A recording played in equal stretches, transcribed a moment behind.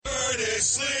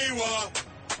Curtis Lewa.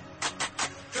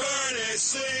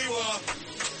 Curtis Lewa.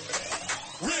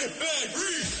 Rip and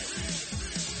read.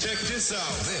 Check this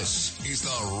out. This is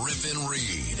the Rip and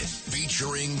Read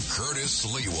featuring Curtis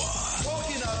Lewa.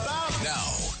 Talking about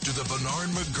Now to the Bernard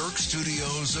McGurk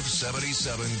studios of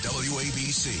 77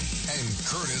 WABC and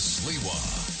Curtis Lewa.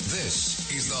 This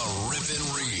is the Rip and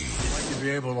Read. I'd like to be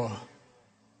able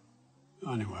to.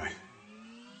 Anyway.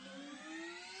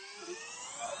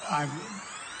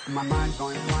 My mind's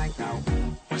going blank now.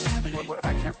 What's happening?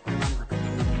 I can't remember.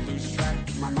 Lose track.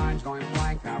 My mind's going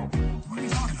blank now. What are you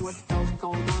talking about? What the hell's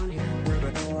going on here? Where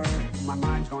the hell are you? My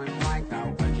mind's going blank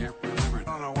now. I can't remember. I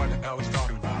don't know what the hell he's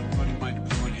talking about. What am I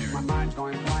doing here? My mind's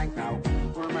going blank now.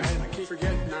 Where am I headed? I keep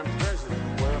forgetting I'm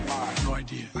president. Where am I? No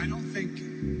idea. I don't think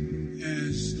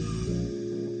as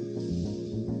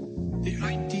the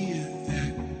idea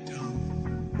that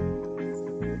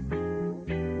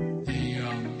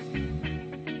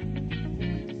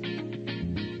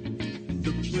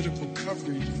the political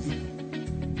coverage.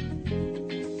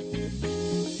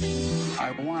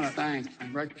 I want to thank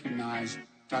and recognize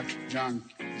Dr. John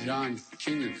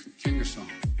Kingerson.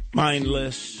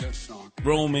 Mindless,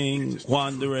 roaming,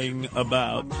 wandering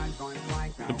about.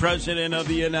 The President of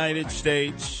the United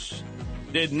States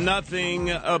did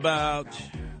nothing about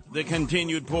the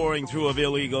continued pouring through of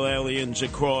illegal aliens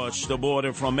across the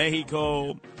border from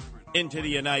Mexico into the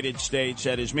United States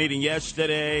at his meeting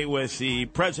yesterday with the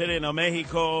President of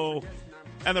Mexico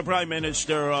and the Prime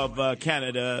Minister of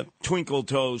Canada, Twinkle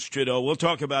Toes Trudeau. We'll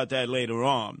talk about that later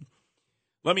on.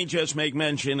 Let me just make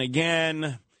mention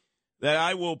again that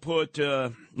I will put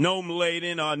Noam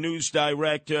Laden, our news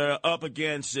director, up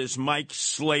against this Mike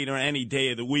Slater any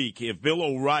day of the week if Bill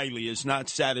O'Reilly is not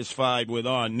satisfied with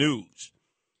our news,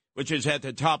 which is at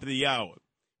the top of the hour.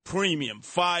 Premium,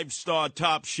 5-star,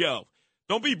 top shelf.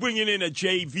 Don't be bringing in a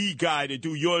JV guy to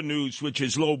do your news, which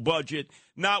is low budget,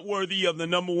 not worthy of the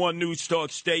number one news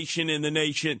talk station in the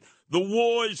nation. The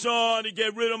war is on to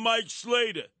get rid of Mike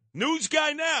Slater. News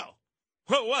guy now.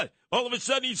 What? All of a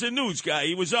sudden he's a news guy.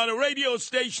 He was on a radio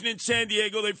station in San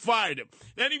Diego. They fired him.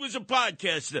 Then he was a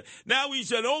podcaster. Now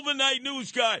he's an overnight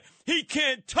news guy. He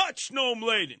can't touch Noam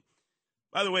Laden.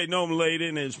 By the way, Noam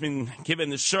Laden has been given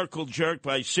the circle jerk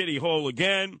by City Hall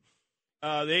again.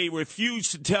 They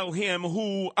refused to tell him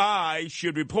who I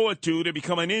should report to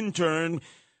become an intern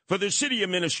for the city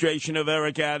administration of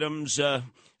Eric Adams,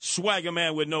 swagger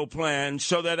man with no plan,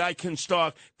 so that I can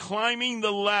start climbing the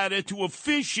ladder to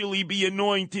officially be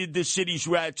anointed the city's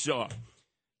rat czar.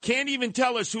 Can't even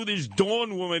tell us who this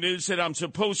Dawn woman is that I'm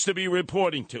supposed to be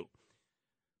reporting to.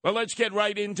 Well, let's get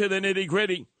right into the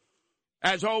nitty-gritty.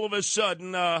 As all of a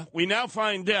sudden, we now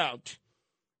find out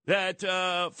that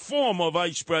former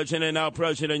Vice President, now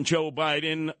President Joe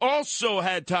Biden, also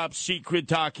had top-secret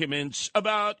documents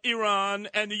about Iran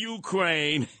and the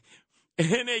Ukraine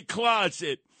in a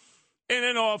closet in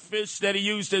an office that he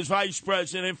used as Vice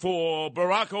President for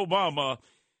Barack Obama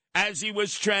as he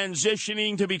was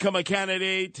transitioning to become a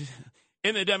candidate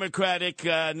in the Democratic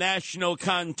national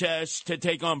contest to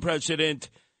take on President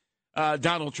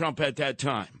Donald Trump at that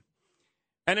time.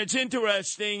 And it's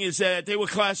interesting is that they were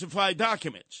classified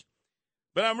documents.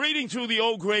 But I'm reading through the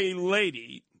old gray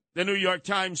lady, the New York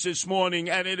Times this morning,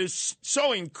 and it is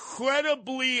so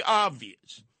incredibly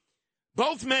obvious.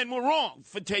 Both men were wrong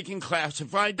for taking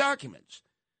classified documents.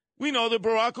 We know that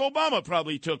Barack Obama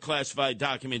probably took classified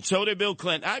documents. So did Bill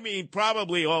Clinton. I mean,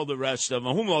 probably all the rest of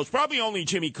them. Who knows? Probably only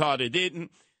Jimmy Carter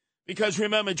didn't. Because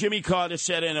remember, Jimmy Carter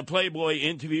said in a Playboy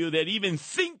interview that even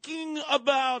thinking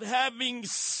about having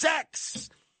sex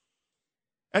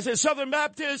as a Southern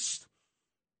Baptist,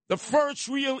 the first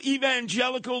real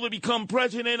evangelical to become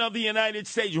president of the United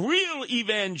States, real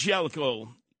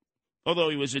evangelical, although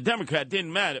he was a Democrat,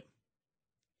 didn't matter.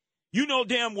 You know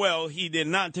damn well he did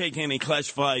not take any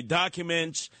classified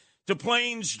documents to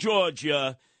Plains,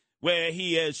 Georgia, where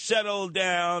he has settled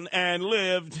down and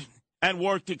lived and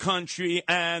worked the country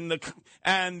and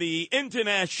the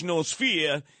international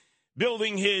sphere,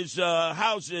 building his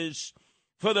houses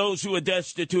for those who are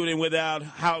destitute and without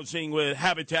housing, with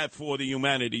Habitat for the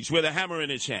Humanities, with a hammer in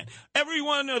his hand. Every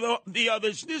one of the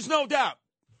others, there's no doubt.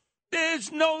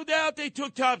 There's no doubt they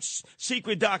took top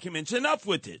secret documents. Enough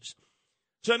with this.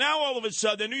 So now all of a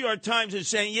sudden, the New York Times is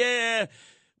saying, yeah,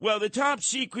 well, the top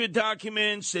secret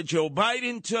documents that Joe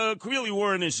Biden took really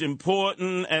weren't as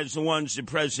important as the ones that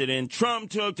President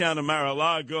Trump took down in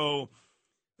Mar-a-Lago.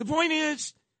 The point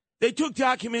is, they took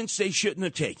documents they shouldn't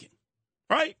have taken,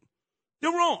 right? They're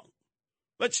wrong.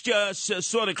 Let's just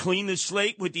sort of clean the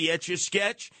slate with the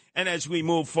Etch-a-Sketch, and as we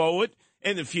move forward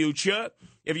in the future,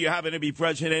 if you happen to be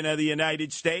president of the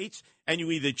United States and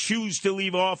you either choose to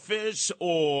leave office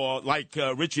or like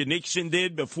Richard Nixon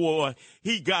did before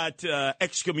he got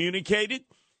excommunicated,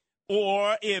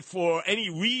 or if for any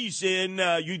reason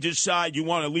you decide you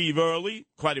want to leave early.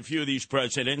 Quite a few of these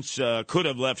presidents could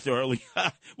have left early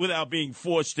without being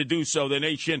forced to do so. The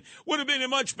nation would have been in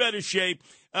much better shape.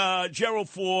 Gerald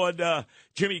Ford,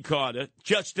 Jimmy Carter,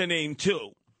 just to name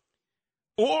two.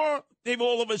 Or they've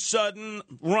all of a sudden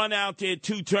run out their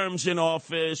 2 terms in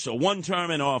office or 1 term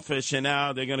in office, and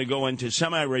now they're going to go into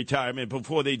semi-retirement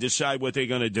before they decide what they're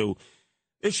going to do.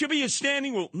 There should be a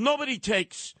standing rule. Nobody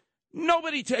takes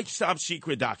top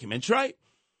secret documents, right?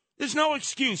 There's no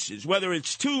excuses, whether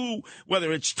it's 2,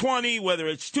 whether it's 20, whether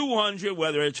it's 200,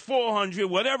 whether it's 400,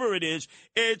 whatever it is,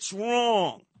 it's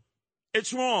wrong.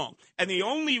 It's wrong. And the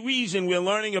only reason we're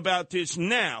learning about this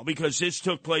now, because this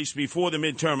took place before the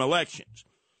midterm elections,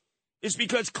 is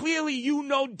because clearly you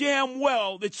know damn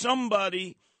well that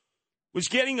somebody was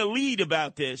getting a lead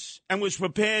about this and was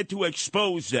prepared to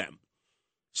expose them.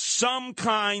 Some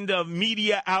kind of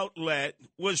media outlet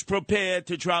was prepared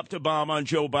to drop the bomb on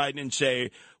Joe Biden and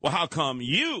say, well, how come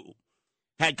you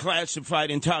had classified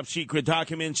and top secret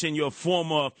documents in your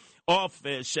former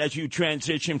office as you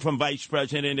transition from vice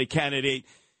president to candidate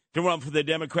to run for the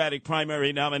Democratic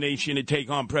primary nomination to take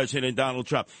on President Donald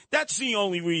Trump? That's the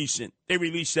only reason they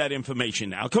released that information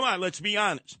now. Come on, let's be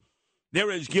honest.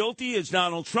 They're as guilty as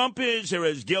Donald Trump is. They're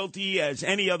as guilty as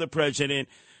any other president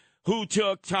who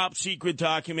took top secret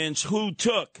documents, who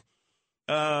took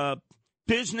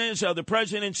business of the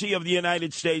presidency of the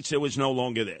United States that was no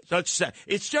longer theirs.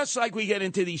 It's just like we get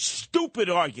into these stupid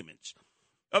arguments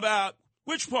about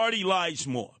which party lies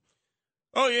more.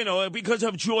 Oh, you know, because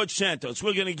of George Santos.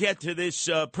 We're going to get to this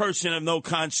person of no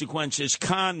consequences,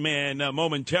 con man,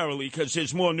 momentarily, because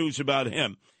there's more news about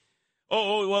him.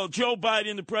 Oh, well, Joe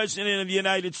Biden, the president of the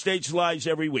United States, lies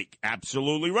every week.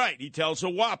 Absolutely right. He tells a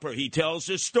whopper. He tells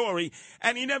a story,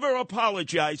 and he never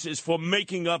apologizes for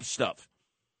making up stuff.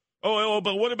 Oh,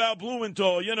 but what about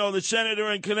Blumenthal? You know, the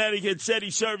senator in Connecticut said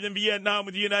he served in Vietnam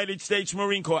with the United States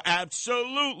Marine Corps.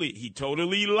 Absolutely. He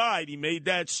totally lied. He made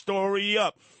that story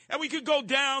up. And we could go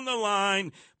down the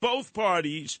line. Both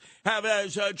parties have,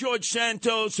 as George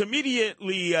Santos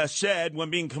immediately said when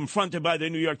being confronted by the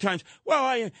New York Times, well,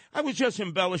 I was just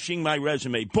embellishing my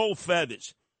resume. Both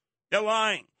feathers. They're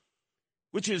lying.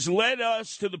 Which has led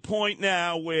us to the point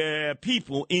now where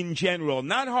people in general,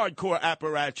 not hardcore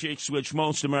apparatchiks, which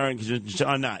most Americans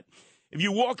are not. If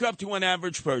you walk up to an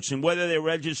average person, whether they're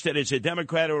registered as a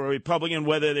Democrat or a Republican,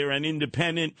 whether they're an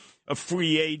independent, a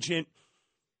free agent,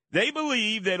 they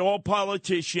believe that all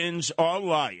politicians are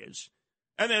liars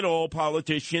and that all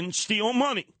politicians steal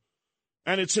money.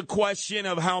 And it's a question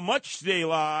of how much they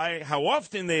lie, how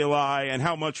often they lie, and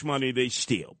how much money they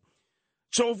steal.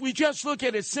 So if we just look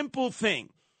at a simple thing,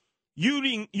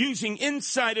 using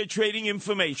insider trading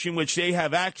information, which they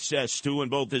have access to in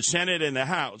both the Senate and the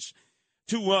House,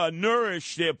 to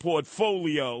nourish their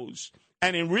portfolios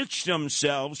and enrich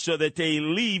themselves so that they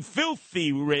leave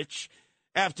filthy rich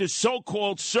after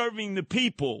so-called serving the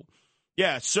people.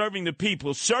 Yeah, serving the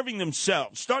people, serving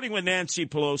themselves, starting with Nancy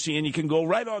Pelosi, and you can go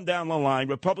right on down the line,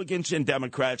 Republicans and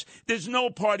Democrats. There's no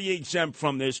party exempt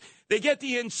from this. They get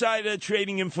the insider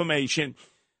trading information.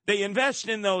 They invest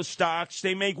in those stocks.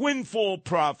 They make windfall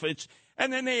profits,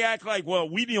 and then they act like, well,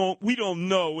 we don't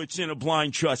know. It's in a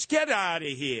blind trust. Get out of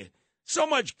here. So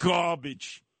much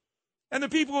garbage. And the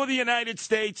people of the United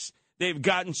States, they've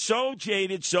gotten so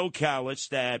jaded, so callous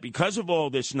that because of all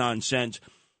this nonsense,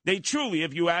 they truly,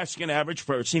 if you ask an average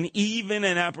person, even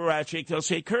an apparatchik, they'll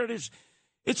say, Curtis,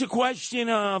 it's a question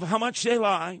of how much they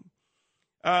lie,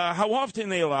 how often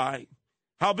they lie,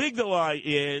 how big the lie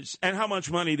is, and how much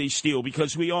money they steal,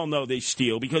 because we all know they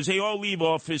steal, because they all leave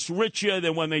office richer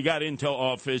than when they got into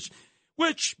office,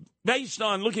 which, based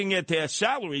on looking at their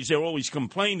salaries, they always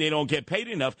complain they don't get paid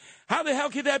enough. How the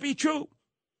hell could that be true?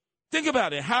 Think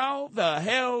about it. How the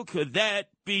hell could that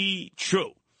be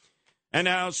true? And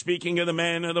now, speaking of the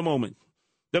man of the moment,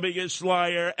 the biggest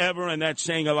liar ever, and that's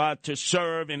saying a lot, to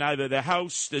serve in either the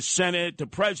House, the Senate, the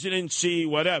presidency,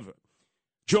 whatever.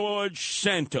 George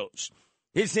Santos.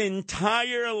 His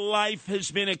entire life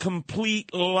has been a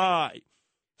complete lie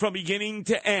from beginning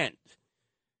to end.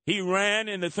 He ran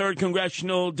in the 3rd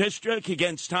Congressional District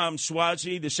against Tom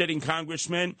Suozzi, the sitting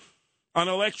congressman, on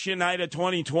election night of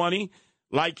 2020.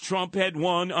 Like Trump had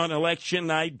won on election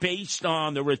night based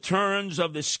on the returns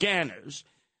of the scanners.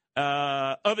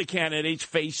 Other candidates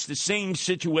faced the same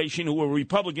situation who were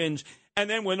Republicans. And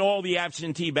then when all the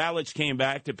absentee ballots came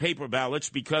back, the paper ballots,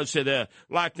 because of the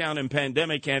lockdown and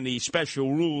pandemic and the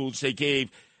special rules, they gave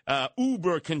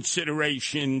uber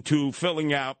consideration to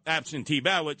filling out absentee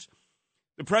ballots.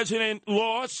 The president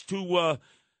lost to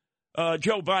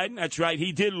Joe Biden. That's right.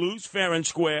 He did lose fair and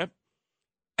square.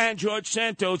 And George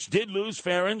Santos did lose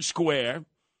fair and square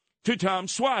to Tom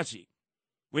Suozzi.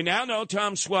 We now know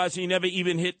Tom Suozzi never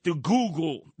even hit the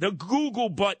Google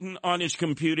button on his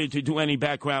computer to do any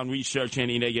background research,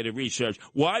 any negative research.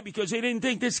 Why? Because they didn't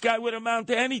think this guy would amount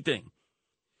to anything.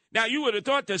 Now, you would have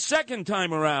thought the second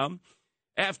time around,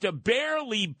 after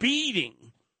barely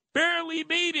beating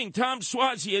Tom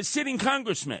Suozzi as sitting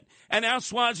congressman, and now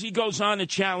Suozzi goes on to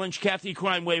challenge Kathy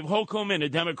Crime Wave Hochul in a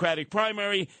Democratic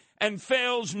primary and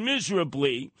fails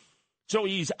miserably, so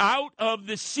he's out of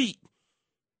the seat.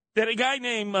 That a guy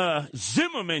named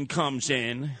Zimmerman comes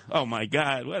in. Oh, my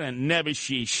God, what a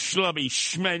nebbishy, schlubby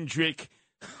schmendrick.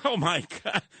 Oh, my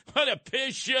God, what a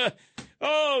pisher.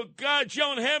 Oh, God,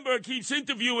 Joan Hamburg keeps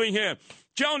interviewing him.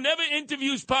 Joan never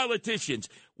interviews politicians.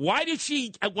 Why did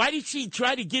she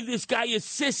try to give this guy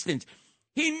assistance?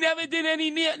 He never did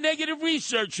any negative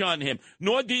research on him,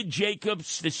 nor did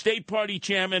Jacobs, the state party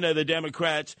chairman of the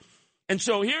Democrats. And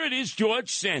so here it is, George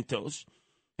Santos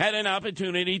had an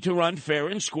opportunity to run fair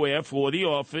and square for the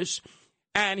office,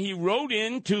 and he rode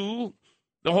into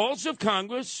the halls of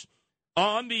Congress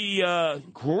on the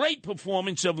great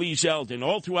performance of Lee Zeldin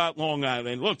all throughout Long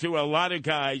Island. Look, there were a lot of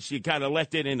guys who got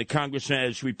elected into Congress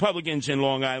as Republicans in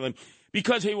Long Island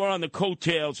because they were on the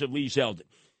coattails of Lee Zeldin.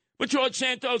 But George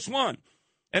Santos won.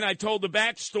 And I told the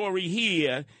backstory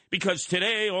here because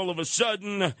today, all of a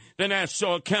sudden, the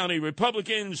Nassau County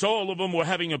Republicans, all of them were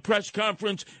having a press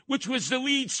conference, which was the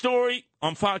lead story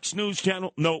on Fox News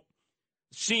Channel. Nope.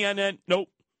 CNN. Nope.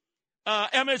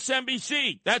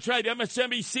 MSNBC. That's right.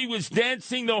 MSNBC was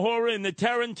dancing the horror in the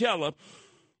tarantella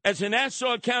as the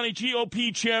Nassau County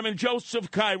GOP chairman Joseph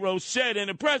Cairo said in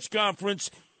a press conference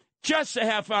just a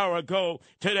half hour ago,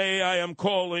 today I am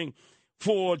calling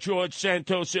for George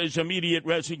Santos' immediate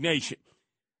resignation.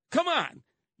 Come on.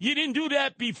 You didn't do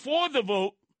that before the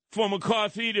vote for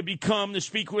McCarthy to become the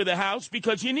Speaker of the House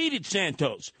because you needed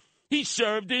Santos. He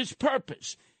served his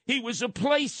purpose. He was a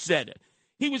place setter.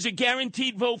 He was a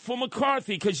guaranteed vote for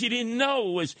McCarthy because you didn't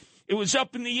know it was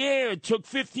up in the air. It took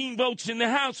 15 votes in the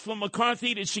House for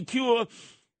McCarthy to secure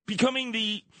becoming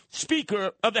the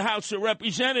Speaker of the House of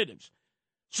Representatives.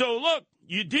 So, look,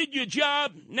 you did your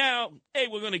job. Now, hey,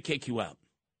 we're going to kick you out.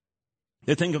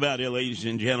 The thing about it, ladies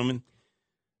and gentlemen,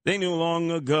 they knew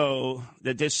long ago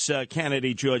that this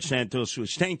candidate, George Santos,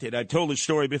 was tainted. I told the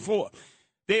story before.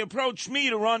 They approached me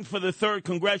to run for the 3rd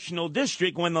Congressional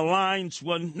District when the lines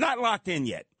were not locked in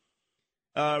yet.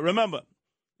 Remember,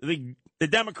 the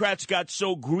Democrats got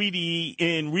so greedy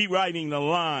in rewriting the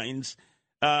lines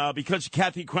because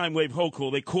Kathy Crime Wave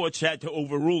Hochul, the courts had to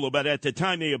overrule her. But at the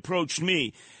time they approached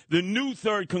me, the new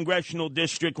 3rd Congressional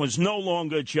District was no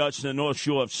longer just the North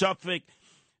Shore of Suffolk,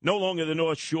 no longer the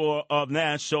North Shore of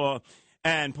Nassau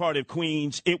and part of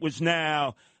Queens. It was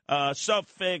now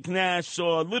Suffolk,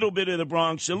 Nassau, a little bit of the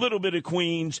Bronx, a little bit of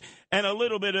Queens, and a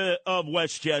little bit of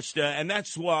Westchester. And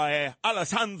that's why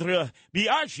Alessandra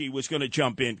Biaggi was going to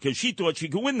jump in because she thought she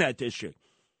could win that district.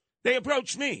 They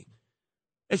approached me.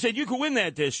 They said, you could win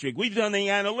that district. We've done the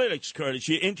analytics, Curtis.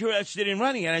 You're interested in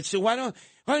running? And I said, why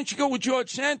don't you go with George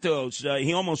Santos?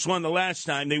 He almost won the last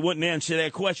time. They wouldn't answer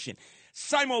that question.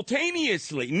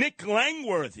 Simultaneously, Nick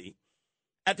Langworthy,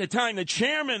 at the time the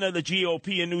chairman of the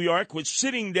GOP in New York, was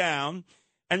sitting down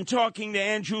and talking to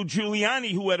Andrew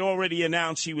Giuliani, who had already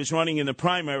announced he was running in the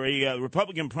primary,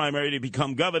 Republican primary, to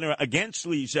become governor against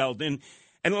Lee Zeldin.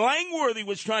 And Langworthy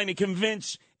was trying to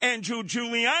convince Andrew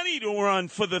Giuliani to run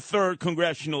for the 3rd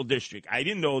Congressional District. I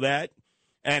didn't know that,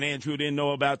 and Andrew didn't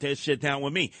know about that sit down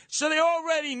with me. So they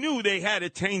already knew they had a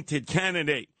tainted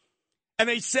candidate, and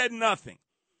they said nothing.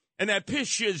 And that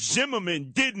Pisha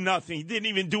Zimmerman did nothing. He didn't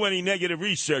even do any negative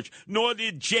research, nor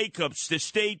did Jacobs, the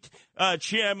state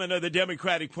chairman of the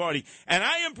Democratic Party. And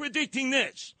I am predicting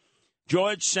this.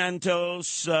 George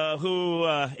Santos, who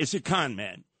is a con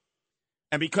man,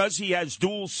 and because he has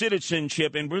dual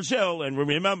citizenship in Brazil, and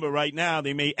remember right now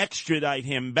they may extradite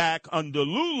him back under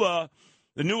Lula,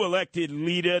 the new elected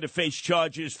leader, to face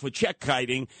charges for check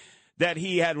kiting that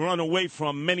he had run away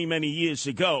from many, many years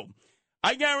ago.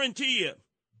 I guarantee you,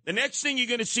 the next thing you're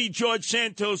going to see George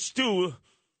Santos do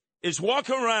is walk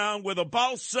around with a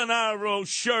Bolsonaro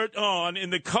shirt on in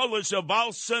the colors of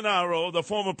Bolsonaro, the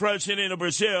former president of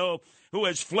Brazil, who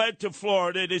has fled to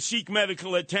Florida to seek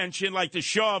medical attention like the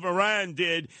Shah of Iran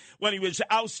did when he was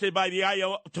ousted by the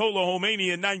Ayatollah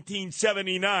Khomeini in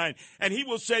 1979. And he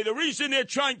will say, the reason they're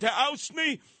trying to oust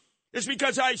me is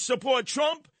because I support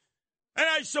Trump. And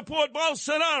I support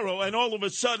Bolsonaro. And all of a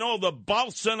sudden, all the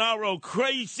Bolsonaro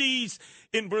crazies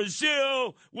in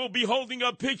Brazil will be holding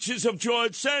up pictures of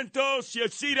George Santos. You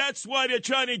see, that's why they're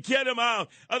trying to get him out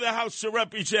of the House of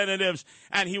Representatives.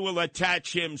 And he will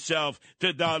attach himself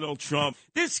to Donald Trump.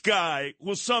 This guy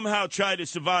will somehow try to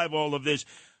survive all of this.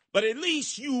 But at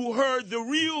least you heard the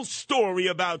real story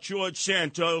about George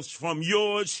Santos from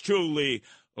yours truly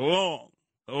long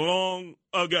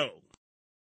ago.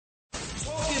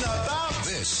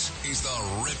 This is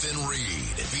the Rip and Read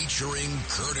featuring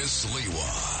Curtis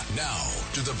Lewa. Now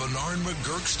to the Bernard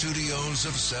McGurk studios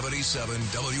of 77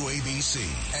 WABC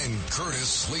and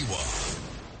Curtis Lewa.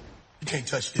 You can't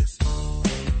touch this.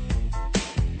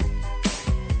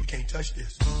 You can't touch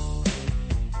this.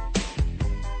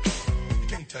 You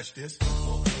can't touch this.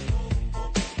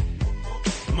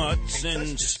 Mutts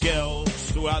and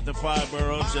Skells throughout the 5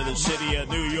 boroughs of the city of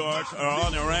New York are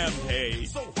on a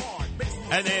rampage.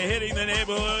 And they're hitting the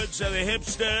neighborhoods of the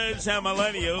hipsters and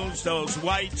millennials, those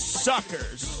white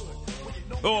suckers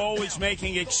who are always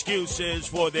making excuses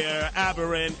for their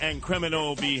aberrant and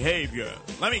criminal behavior.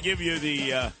 Let me give you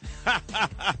the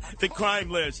the crime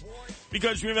list.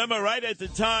 Because remember, right at the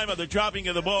time of the dropping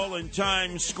of the ball in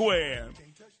Times Square,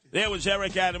 there was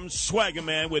Eric Adams, swagger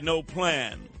man with no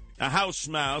plan. A house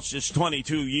mouse, just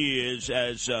 22 years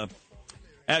as a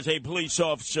police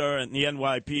officer in the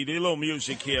NYPD. A little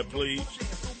music here, please.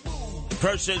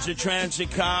 First as a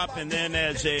transit cop and then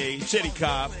as a city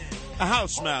cop. A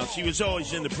house mouse. He was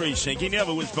always in the precinct. He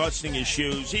never was busting his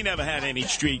shoes. He never had any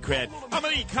street cred. How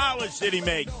many collars did he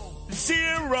make?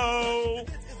 0.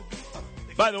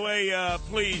 By the way,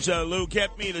 please, Lou,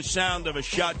 get me the sound of a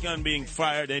shotgun being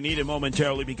fired. I need it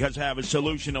momentarily because I have a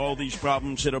solution to all these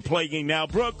problems that are plaguing now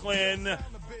Brooklyn,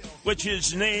 which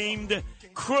is named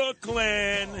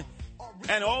Crooklyn.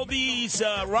 And all these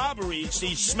robberies,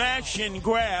 these smash and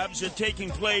grabs are taking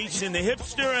place in the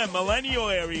hipster and millennial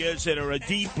areas that are a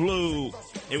deep blue.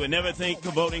 They would never think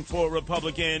of voting for a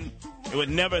Republican. They would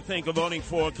never think of voting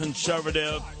for a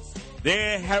conservative.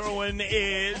 Their heroin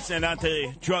is, and not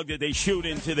the drug that they shoot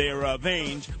into their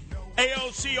veins,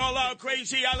 AOC all-out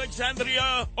crazy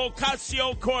Alexandria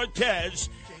Ocasio-Cortez,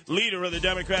 leader of the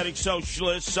Democratic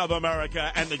Socialists of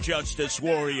America and the Justice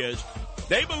Warriors.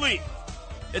 They believe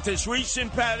that this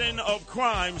recent pattern of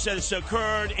crimes that has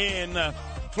occurred in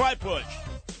Flatbush,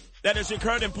 that has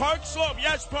occurred in Park Slope,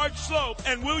 yes, Park Slope,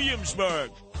 and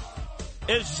Williamsburg,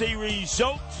 is the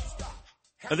result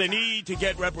of the need to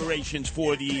get reparations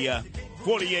for the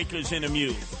 40 acres in a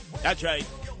mule. That's right.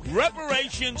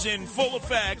 Reparations in full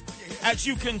effect. As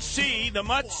you can see, the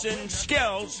Mutts and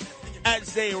Skells,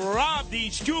 as they rob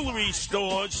these jewelry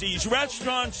stores, these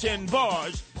restaurants and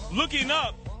bars, looking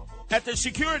up at the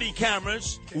security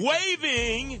cameras,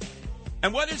 waving.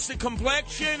 And what is the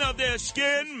complexion of their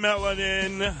skin?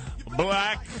 Melanin.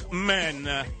 Black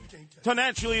men. So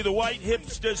naturally, the white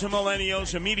hipsters and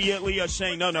millennials immediately are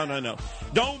saying, no.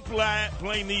 Don't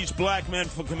blame these black men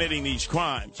for committing these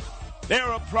crimes.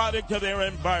 They're a product of their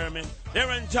environment.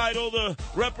 They're entitled to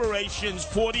reparations,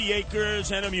 40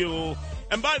 acres and a mule.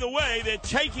 And by the way, they're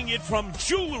taking it from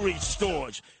jewelry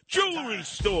stores. Jewelry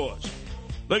stores.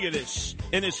 Look at this.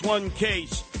 In this one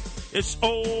case, this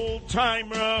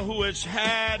old-timer who has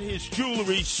had his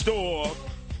jewelry store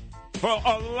for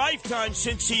a lifetime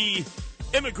since he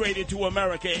immigrated to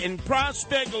America in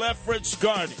Prospect Lefferts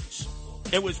Gardens.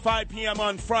 It was 5 p.m.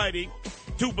 on Friday.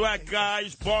 2 black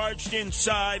guys barged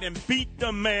inside and beat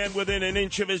the man within an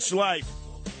inch of his life.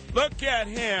 Look at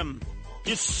him.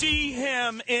 You see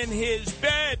him in his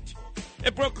bed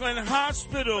at Brooklyn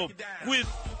Hospital with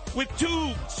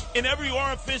tubes in every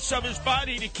orifice of his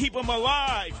body to keep him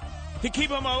alive.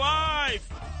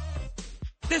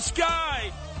 This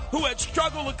guy who had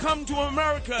struggled to come to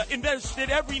America, invested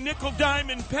every nickel, dime,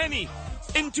 and penny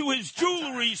into his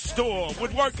jewelry store,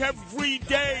 would work every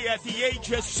day at the age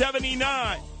of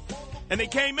 79. And they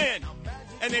came in,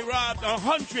 and they robbed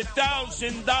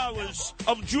 $100,000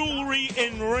 of jewelry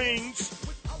and rings.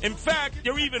 In fact,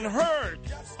 they're even heard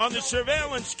on the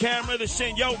surveillance camera. They're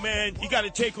saying, yo, man, you got to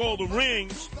take all the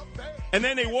rings. And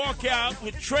then they walk out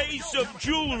with trays of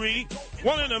jewelry,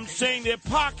 one of them saying their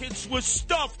pockets were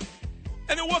stuffed.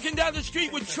 And they're walking down the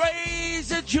street with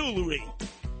trays of jewelry.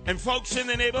 And folks in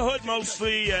the neighborhood,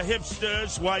 mostly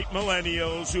hipsters, white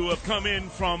millennials who have come in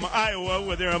from Iowa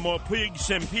where there are more pigs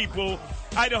than people,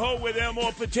 Idaho where there are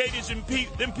more potatoes than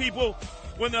people,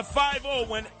 when the 5-0,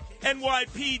 when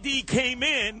NYPD came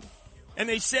in and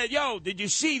they said, yo, did you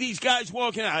see these guys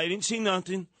walking out? I didn't see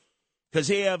nothing because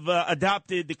they have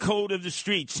adopted the code of the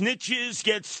street. Snitches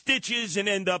get stitches and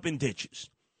end up in ditches.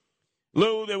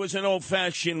 Lou, there was an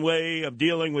old-fashioned way of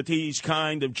dealing with these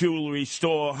kind of jewelry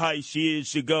store heists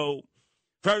years ago.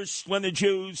 First, when the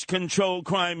Jews controlled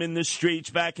crime in the streets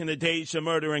back in the days of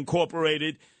Murder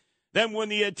Incorporated. Then when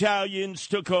the Italians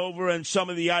took over and some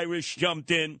of the Irish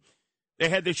jumped in, they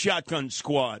had the shotgun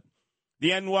squad.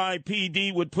 The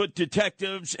NYPD would put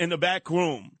detectives in the back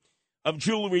room of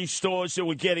jewelry stores that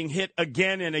were getting hit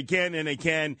again and again and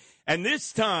again. And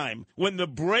this time, when the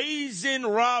brazen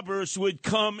robbers would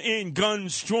come in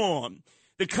guns drawn,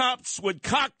 the cops would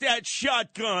cock that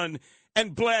shotgun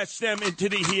and blast them into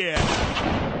the air.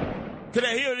 Could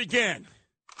I hear it again?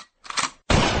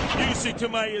 Music to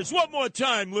my ears. One more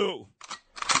time, Lou.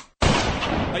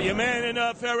 Are you man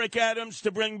enough, Eric Adams,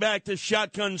 to bring back the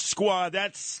shotgun squad?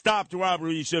 That stopped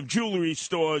robberies of jewelry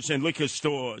stores and liquor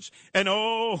stores. And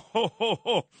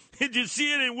did you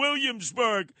see it in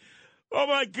Williamsburg? Oh,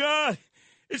 my God.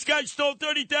 This guy stole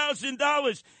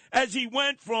 $30,000 as he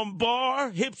went from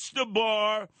hipster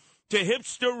bar, to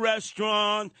hipster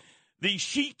restaurant, the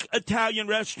chic Italian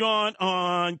restaurant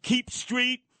on Keep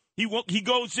Street. He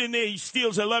goes in there, he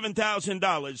steals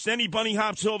 $11,000. Then he bunny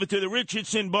hops over to the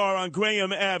Richardson Bar on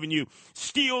Graham Avenue,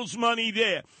 steals money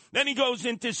there. Then he goes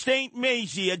into St.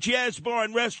 Maisie, a jazz bar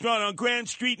and restaurant on Grand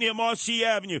Street near Marcy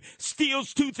Avenue,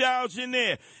 steals $2,000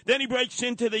 there. Then he breaks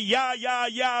into the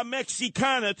Ya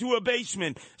Mexicana through a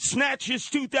basement,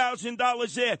 snatches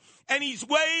 $2,000 there, and he's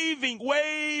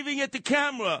waving at the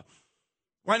camera.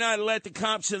 Why not let the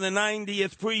cops in the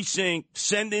 90th precinct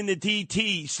send in the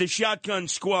DTs, the shotgun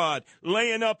squad,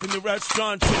 laying up in the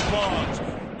restaurants and bars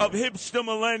of hipster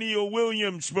millennial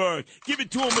Williamsburg? Give it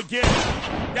to them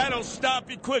again. That'll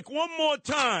stop it quick. One more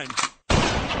time.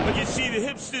 But you see, the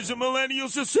hipsters and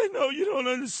millennials will say, no, you don't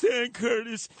understand,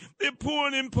 Curtis. They're poor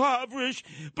and impoverished.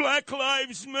 Black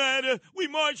Lives Matter. We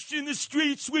marched in the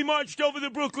streets. We marched over the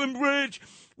Brooklyn Bridge.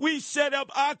 We set up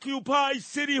Occupy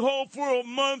City Hall for a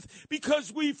month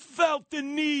because we felt the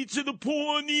needs of the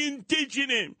poor and the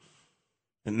indigent.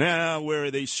 And now, where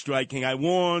are they striking? I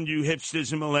warned you,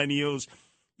 hipsters and millennials.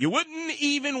 You wouldn't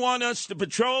even want us to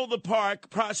patrol the park,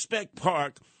 Prospect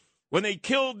Park, when they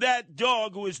killed that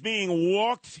dog who was being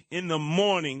walked in the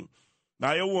morning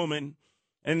by a woman,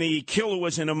 and the killer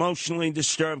was an emotionally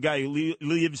disturbed guy who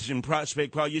lives in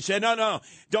Prospect Park. You said, no,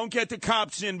 don't get the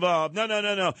cops involved.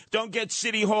 No, don't get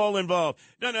City Hall involved.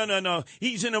 No.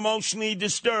 He's an emotionally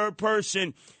disturbed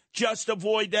person. Just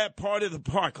avoid that part of the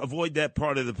park. Avoid that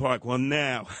part of the park. Well,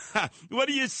 now, what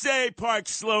do you say, Park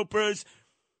Slopers?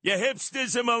 You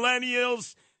hipsters and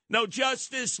millennials? No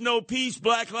justice, no peace,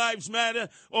 Black Lives Matter.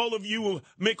 All of you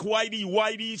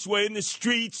McWhitey-Whiteys were in the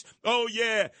streets. Oh,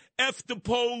 yeah, F the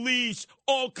police.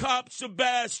 All cops are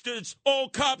bastards. All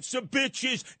cops are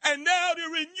bitches. And now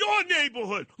they're in your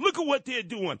neighborhood. Look at what they're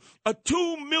doing. A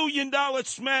 $2 million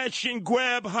smash and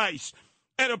grab heist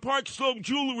at a Park Slope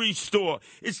jewelry store.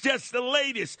 It's just the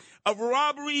latest of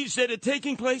robberies that are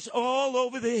taking place all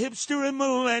over the hipster and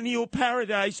millennial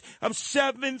paradise of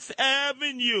 7th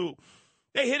Avenue.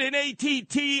 They hit an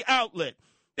ATT outlet.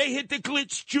 They hit the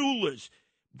Glitz Jewelers.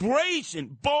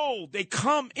 Brazen, bold. They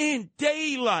come in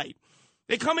daylight.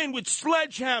 They come in with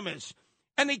sledgehammers.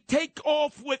 And they take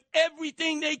off with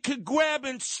everything they could grab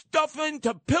and stuff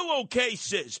into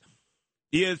pillowcases.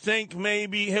 You think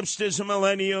maybe hipsters and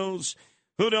millennials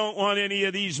who don't want any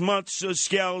of these mutts or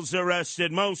scales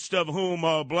arrested, most of whom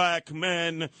are black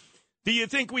men, do you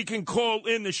think we can call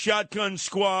in the shotgun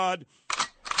squad?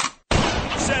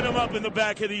 Set them up in the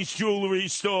back of these jewelry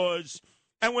stores.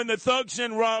 And when the thugs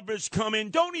and robbers come in,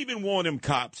 don't even warn them,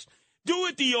 cops. Do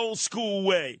it the old school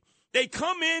way. They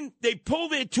come in, they pull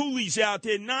their toolies out,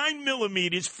 their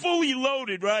 9mm, fully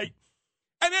loaded, right?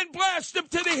 And then blast them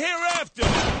to the hereafter.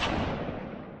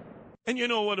 And you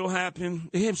know what will happen?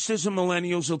 The hipsters and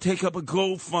millennials will take up a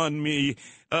GoFundMe.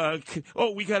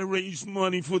 We got to raise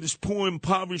money for this poor,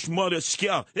 impoverished mother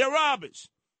scale. They're robbers.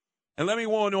 And let me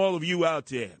warn all of you out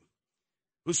there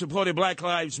who supported Black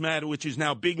Lives Matter, which is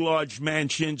now big, large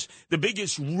mansions, the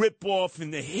biggest ripoff in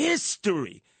the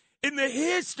history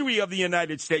of the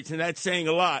United States, and that's saying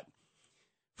a lot.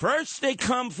 First, they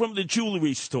come from the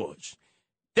jewelry stores.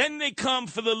 Then they come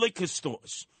for the liquor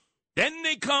stores. Then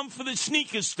they come for the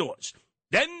sneaker stores.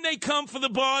 Then they come for the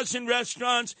bars and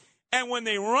restaurants. And when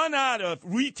they run out of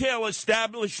retail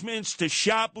establishments to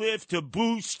shoplift, to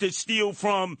boost, to steal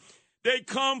from, they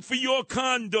come for your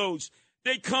condos.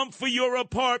 They come for your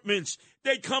apartments.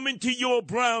 They come into your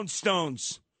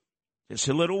brownstones. Just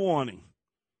a little warning.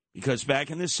 Because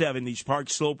back in the 70s, Park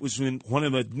Slope was in one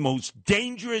of the most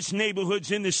dangerous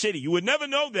neighborhoods in the city. You would never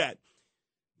know that.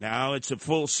 Now it's a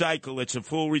full cycle. It's a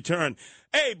full return.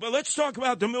 Hey, but let's talk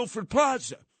about the Milford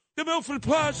Plaza. The Milford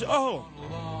Plaza. Oh,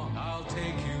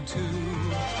 take you to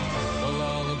the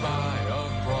lullaby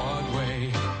of Broadway.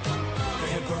 The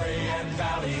Hickory and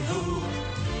Valley Who.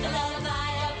 The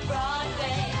lullaby of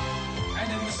Broadway.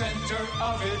 And in the center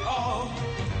of it all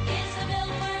is the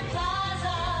Milford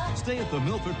Plaza. Stay at the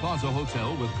Milford Plaza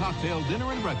Hotel with cocktail,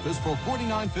 dinner, and breakfast for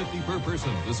 $49.50 per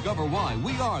person. Discover why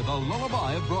we are the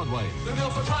lullaby of Broadway. The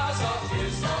Milford Plaza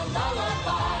is the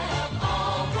lullaby of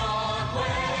all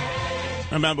Broadway.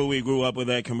 Remember, we grew up with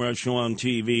that commercial on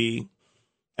TV.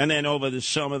 And then over the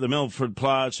summer, the Milford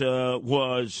Plaza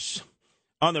was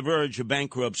on the verge of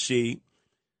bankruptcy.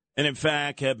 And in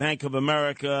fact, Bank of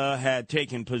America had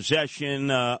taken possession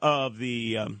of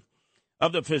the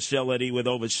facility with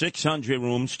over 600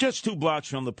 rooms, just 2 blocks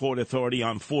from the Port Authority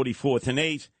on 44th and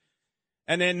 8th.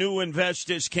 And then new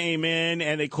investors came in,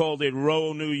 and they called it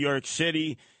Row New York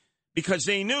City, because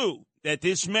they knew that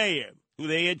this mayor, who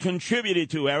they had contributed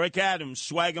to, Eric Adams,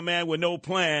 swagger man with no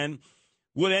plan,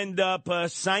 would end up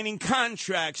signing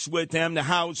contracts with them to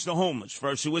house the homeless.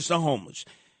 First, it was the homeless.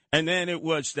 And then it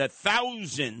was the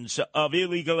thousands of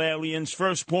illegal aliens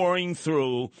first pouring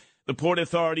through the Port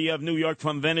Authority of New York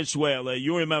from Venezuela.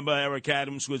 You remember Eric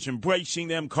Adams was embracing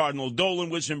them. Cardinal Dolan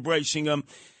was embracing them.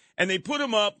 And they put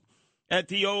them up at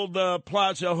the old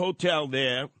Plaza Hotel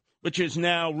there, which is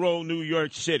now Row New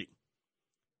York City.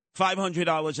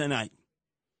 $500 a night.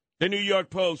 The New York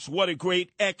Post, what a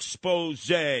great expose.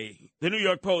 The New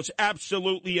York Post,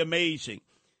 absolutely amazing.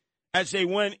 As they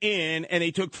went in and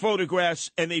they took photographs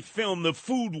and they filmed the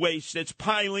food waste that's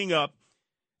piling up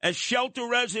as shelter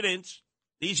residents,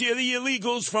 these are the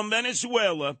illegals from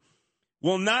Venezuela,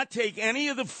 will not take any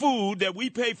of the food that we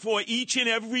pay for each and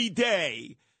every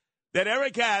day that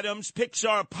Eric Adams picks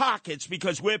our pockets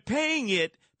because we're paying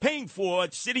for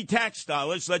city tax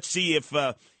dollars. Let's see if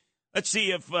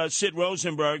Sid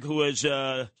Rosenberg, who has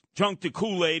drunk the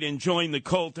Kool-Aid and joined the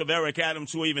cult of Eric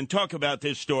Adams, will even talk about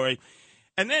this story.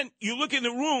 And then you look in the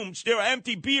rooms, there are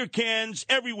empty beer cans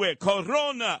everywhere.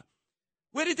 Corona.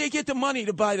 Where did they get the money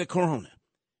to buy the Corona?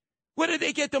 Where did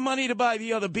they get the money to buy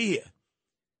the other beer?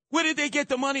 Where did they get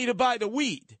the money to buy the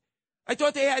weed? I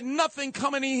thought they had nothing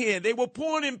coming in here. They were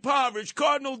poor and impoverished.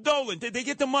 Cardinal Dolan, did they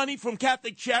get the money from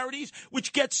Catholic Charities,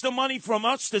 which gets the money from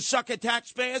us, the sucker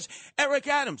taxpayers? Eric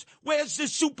Adams, where's the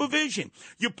supervision?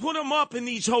 You put them up in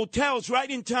these hotels right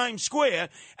in Times Square,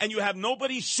 and you have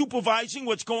nobody supervising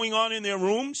what's going on in their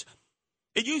rooms?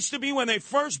 It used to be when they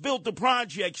first built the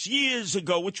projects years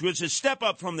ago, which was a step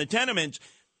up from the tenements,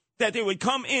 that they would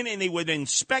come in and they would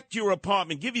inspect your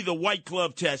apartment, give you the white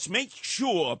glove test, make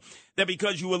sure that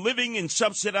because you were living in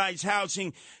subsidized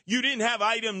housing, you didn't have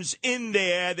items in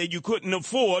there that you couldn't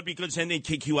afford, because then they'd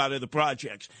kick you out of the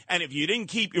projects. And if you didn't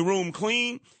keep your room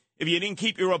clean, if you didn't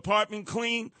keep your apartment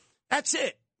clean, that's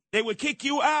it. They would kick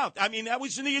you out. I mean, that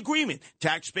was in the agreement.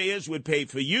 Taxpayers would pay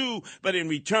for you, but in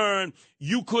return,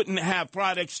 you couldn't have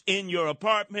products in your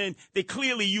apartment that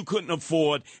clearly you couldn't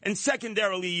afford. And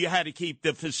secondarily, you had to keep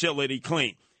the facility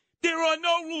clean. There are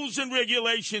no rules and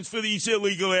regulations for these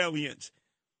illegal aliens.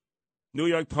 New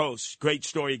York Post, great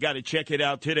story. You got to check it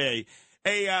out today.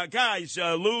 Hey, guys,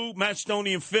 Lou,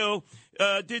 Macedonian Phil,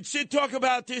 did Sid talk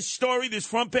about this story, this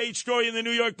front page story in the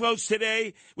New York Post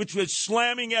today, which was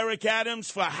slamming Eric Adams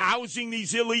for housing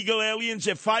these illegal aliens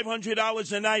at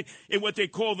 $500 a night in what they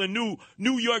call the new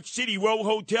New York City Row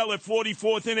Hotel at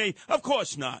 44th and 8th? Of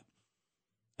course not.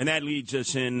 And that leads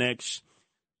us in next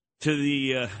to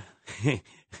the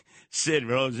Sid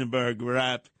Rosenberg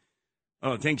rap.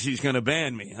 Oh, thinks he's going to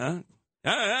ban me, huh?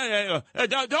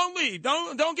 Don't leave.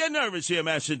 Don't get nervous here,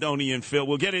 Macedonian Phil.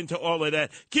 We'll get into all of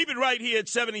that. Keep it right here at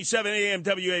 77 AM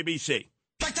WABC.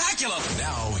 Spectacular.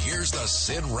 Now, here's the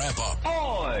Sid wrap-up.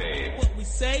 Oi! What we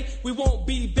say, we won't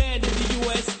be banned in the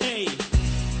USA.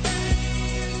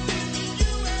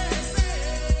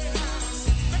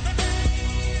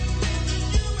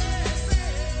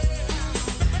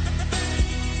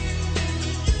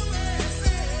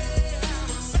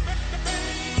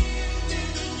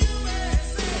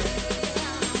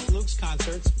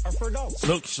 Are for adults.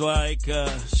 Looks like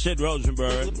Sid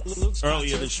Rosenberg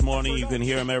earlier this morning. You can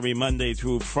hear him every Monday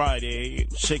through Friday,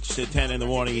 6 to 10 in the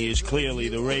morning. He is clearly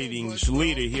the ratings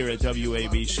leader here at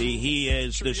WABC. He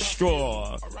is the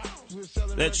straw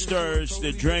that stirs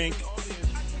the drink,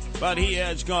 but he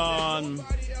has gone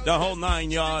the whole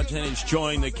 9 yards and has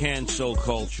joined the cancel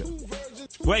culture.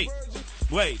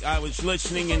 Wait, I was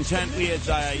listening intently, as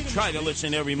I try to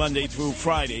listen every Monday through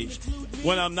Fridays,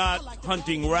 when I'm not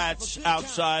hunting rats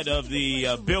outside of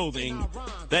the building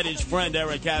that his friend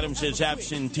Eric Adams is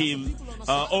absentee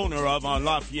owner of on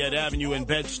Lafayette Avenue in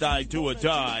Bed-Stuy, do or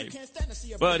die.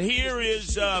 But here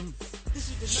is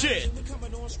Sid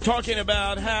talking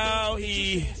about how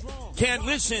he can't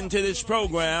listen to this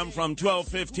program from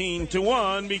 12:15 to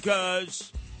 1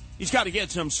 because he's got to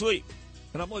get some sleep.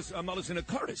 And I'm not listening to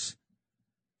Curtis.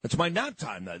 That's my nap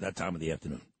time, that time of the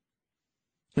afternoon.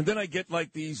 And then I get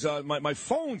like these, my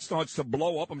phone starts to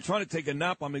blow up. I'm trying to take a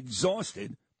nap. I'm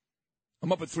exhausted.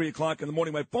 I'm up at 3 o'clock in the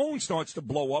morning. My phone starts to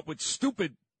blow up with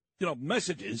stupid,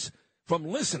 messages from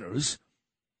listeners.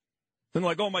 And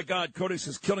like, oh, my God, Curtis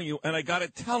is killing you. And I got to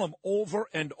tell him over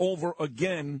and over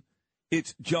again,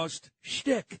 it's just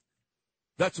shtick.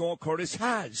 That's all Curtis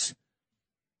has.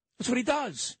 That's what he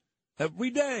does.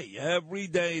 Every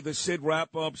day, the Sid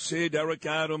wrap-up, Sid, Eric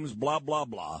Adams, blah, blah,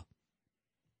 blah.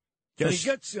 And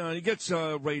he gets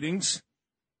ratings,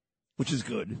 which is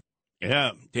good.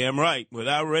 Yeah, damn right.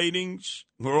 Without ratings,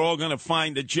 we're all going to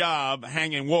find a job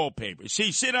hanging wallpaper.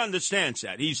 See, Sid understands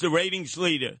that. He's the ratings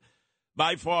leader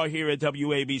by far here at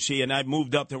WABC, and I've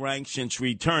moved up the ranks since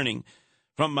returning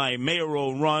from my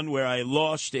mayoral run where I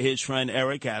lost to his friend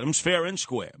Eric Adams, fair and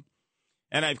square.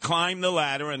 And I've climbed the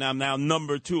ladder, and I'm now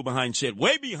number 2 behind Sid,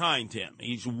 way behind him.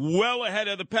 He's well ahead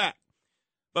of the pack.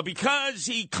 But because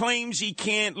he claims he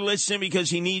can't listen because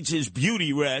he needs his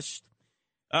beauty rest,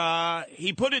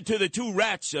 he put it to the 2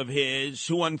 rats of his,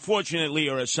 who unfortunately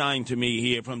are assigned to me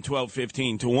here from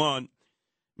 12:15 to 1,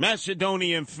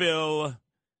 Macedonian Phil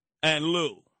and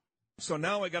Lou. So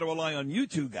now I got to rely on you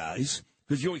 2 guys,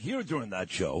 because you're here during that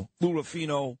show, Lou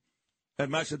Ruffino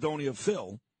and Macedonia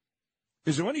Phil.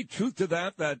 Is there any truth to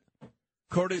that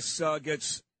Curtis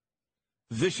gets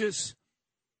vicious?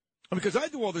 Because I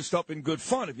do all this stuff in good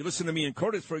fun. If you listen to me and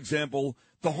Curtis, for example,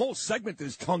 the whole segment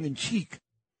is tongue-in-cheek.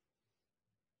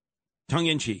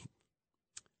 Tongue-in-cheek.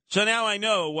 So now I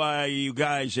know why you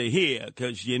guys are here,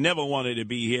 because you never wanted to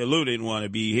be here. Lou didn't want to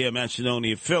be here.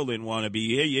 Macedonia Phil didn't want to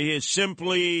be here. You're here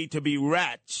simply to be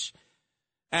rats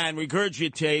and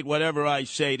regurgitate whatever I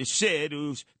say to Sid,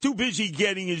 who's too busy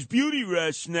getting his beauty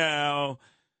rest now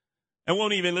and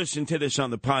won't even listen to this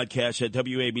on the podcast at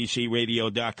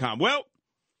WABCRadio.com. Well,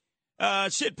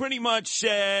 Sid pretty much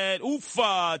said,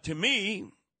 oofa to me.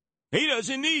 He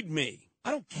doesn't need me.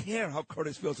 I don't care how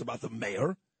Curtis feels about the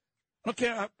mayor. I don't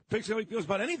care how he feels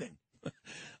about anything.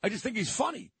 I just think he's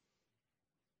funny.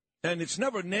 And it's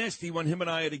never nasty when him and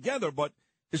I are together, but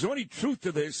is there any truth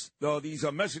to this, these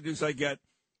messages I get,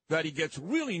 that he gets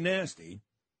really nasty,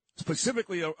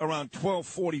 specifically around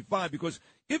 12:45, because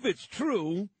if it's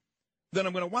true, then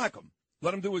I'm going to whack him.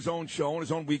 Let him do his own show and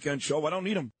his own weekend show. I don't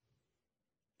need him.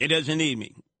 He doesn't need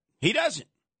me. He doesn't.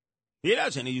 He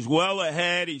doesn't. He's well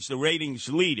ahead. He's the ratings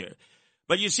leader.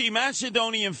 But you see,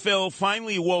 Macedonian Phil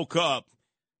finally woke up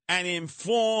and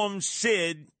informed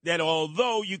Sid that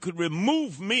although you could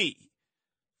remove me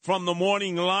from the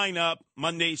morning lineup,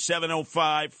 Monday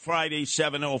 7:05, Friday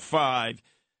 7:05,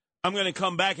 I'm going to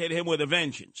come back at him with a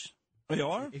vengeance. Oh, you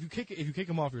are? If you kick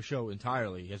him off your show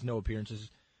entirely, he has no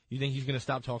appearances, you think he's going to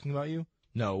stop talking about you?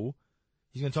 No.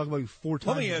 He's going to talk about you 4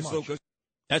 times Let me as ask much. Lucas.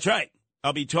 That's right.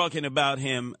 I'll be talking about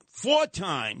him 4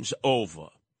 times over,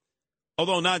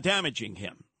 although not damaging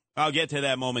him. I'll get to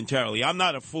that momentarily. I'm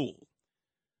not a fool.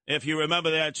 If you remember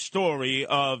that story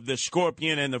of the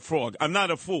scorpion and the frog, I'm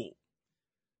not a fool.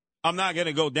 I'm not going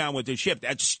to go down with the ship.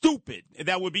 That's stupid.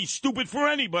 That would be stupid for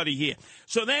anybody here.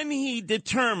 So then he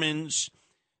determines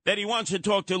that he wants to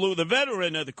talk to Lou, the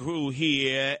veteran of the crew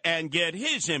here, and get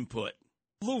his input.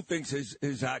 Lou thinks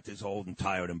his act is old and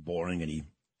tired and boring, and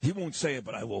he won't say it,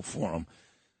 but I will for him.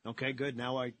 Okay, good.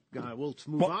 Now I will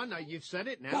move on. You've said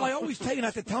it now. Well, I always tell you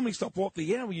not to tell me stuff off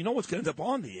the air. You know what's going to end up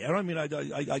on the air. I mean,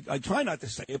 I try not to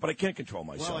say it, but I can't control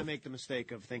myself. Well, I make the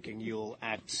mistake of thinking you'll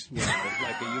act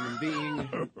like a human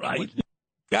being. Right.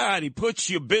 God, he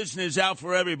puts your business out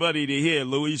for everybody to hear,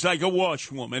 Lou. He's like a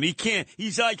washwoman.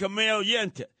 He's like a male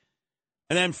yenta.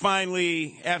 And then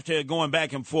finally, after going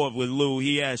back and forth with Lou,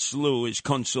 he asks Lou, his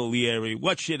consigliere,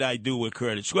 what should I do with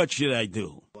Curtis? What should I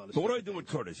do? So what do I do with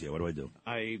Curtis here? What do I do?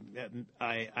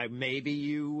 I maybe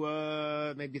you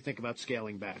think about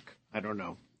scaling back. I don't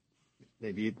know.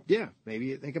 Maybe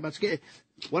you think about scaling.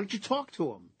 Why don't you talk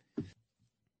to him?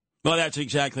 Well, that's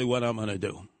exactly what I'm going to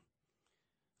do.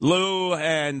 Lou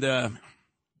and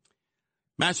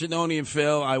Macedonian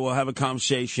Phil, I will have a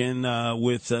conversation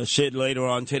with Sid later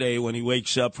on today when he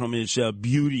wakes up from his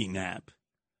beauty nap.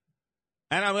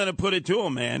 And I'm going to put it to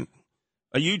him, man.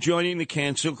 Are you joining the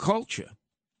cancel culture?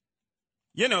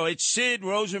 You know, it's Sid,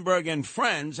 Rosenberg, and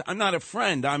friends. I'm not a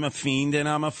friend. I'm a fiend, and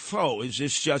I'm a foe. Is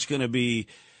this just going to be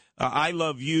I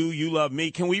love you, you love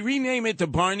me? Can we rename it the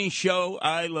Barney Show?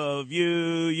 I love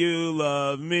you, you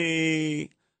love me.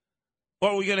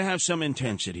 Or are we going to have some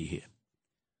intensity here?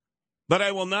 But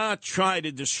I will not try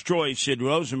to destroy Sid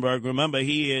Rosenberg. Remember,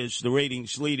 he is the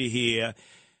ratings leader here.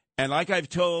 And like I've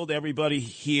told everybody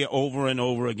here over and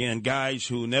over again, guys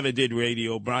who never did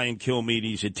radio, Brian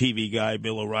Kilmeady's a TV guy,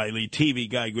 Bill O'Reilly, TV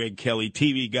guy, Greg Kelly,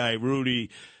 TV guy,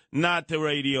 Rudy, not the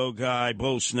radio guy,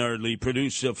 Bo Snerdley,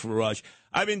 producer for Rush.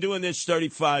 I've been doing this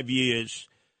 35 years.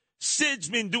 Sid's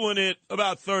been doing it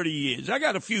about 30 years. I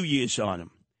got a few years on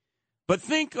him. But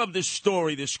think of the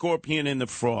story, the scorpion and the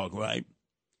frog, right?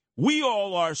 We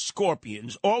all are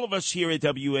scorpions, all of us here at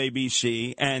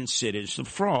WABC, and Sid is the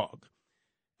frog.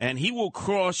 And he will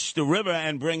cross the river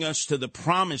and bring us to the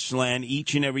promised land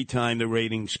each and every time the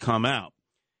ratings come out.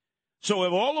 So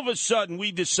if all of a sudden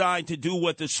we decide to do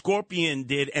what the scorpion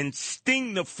did and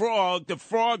sting the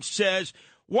frog says,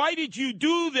 why did you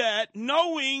do that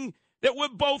knowing that we're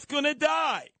both going to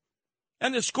die?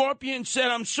 And the scorpion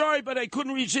said, I'm sorry, but I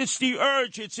couldn't resist the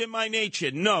urge. It's in my nature.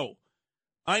 No.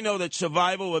 I know that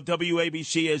survival of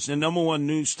WABC as the number one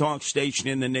news talk station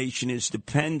in the nation is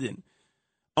dependent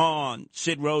on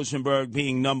Sid Rosenberg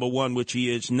being number one, which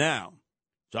he is now.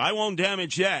 So I won't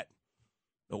damage that.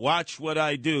 But watch what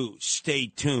I do. Stay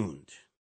tuned.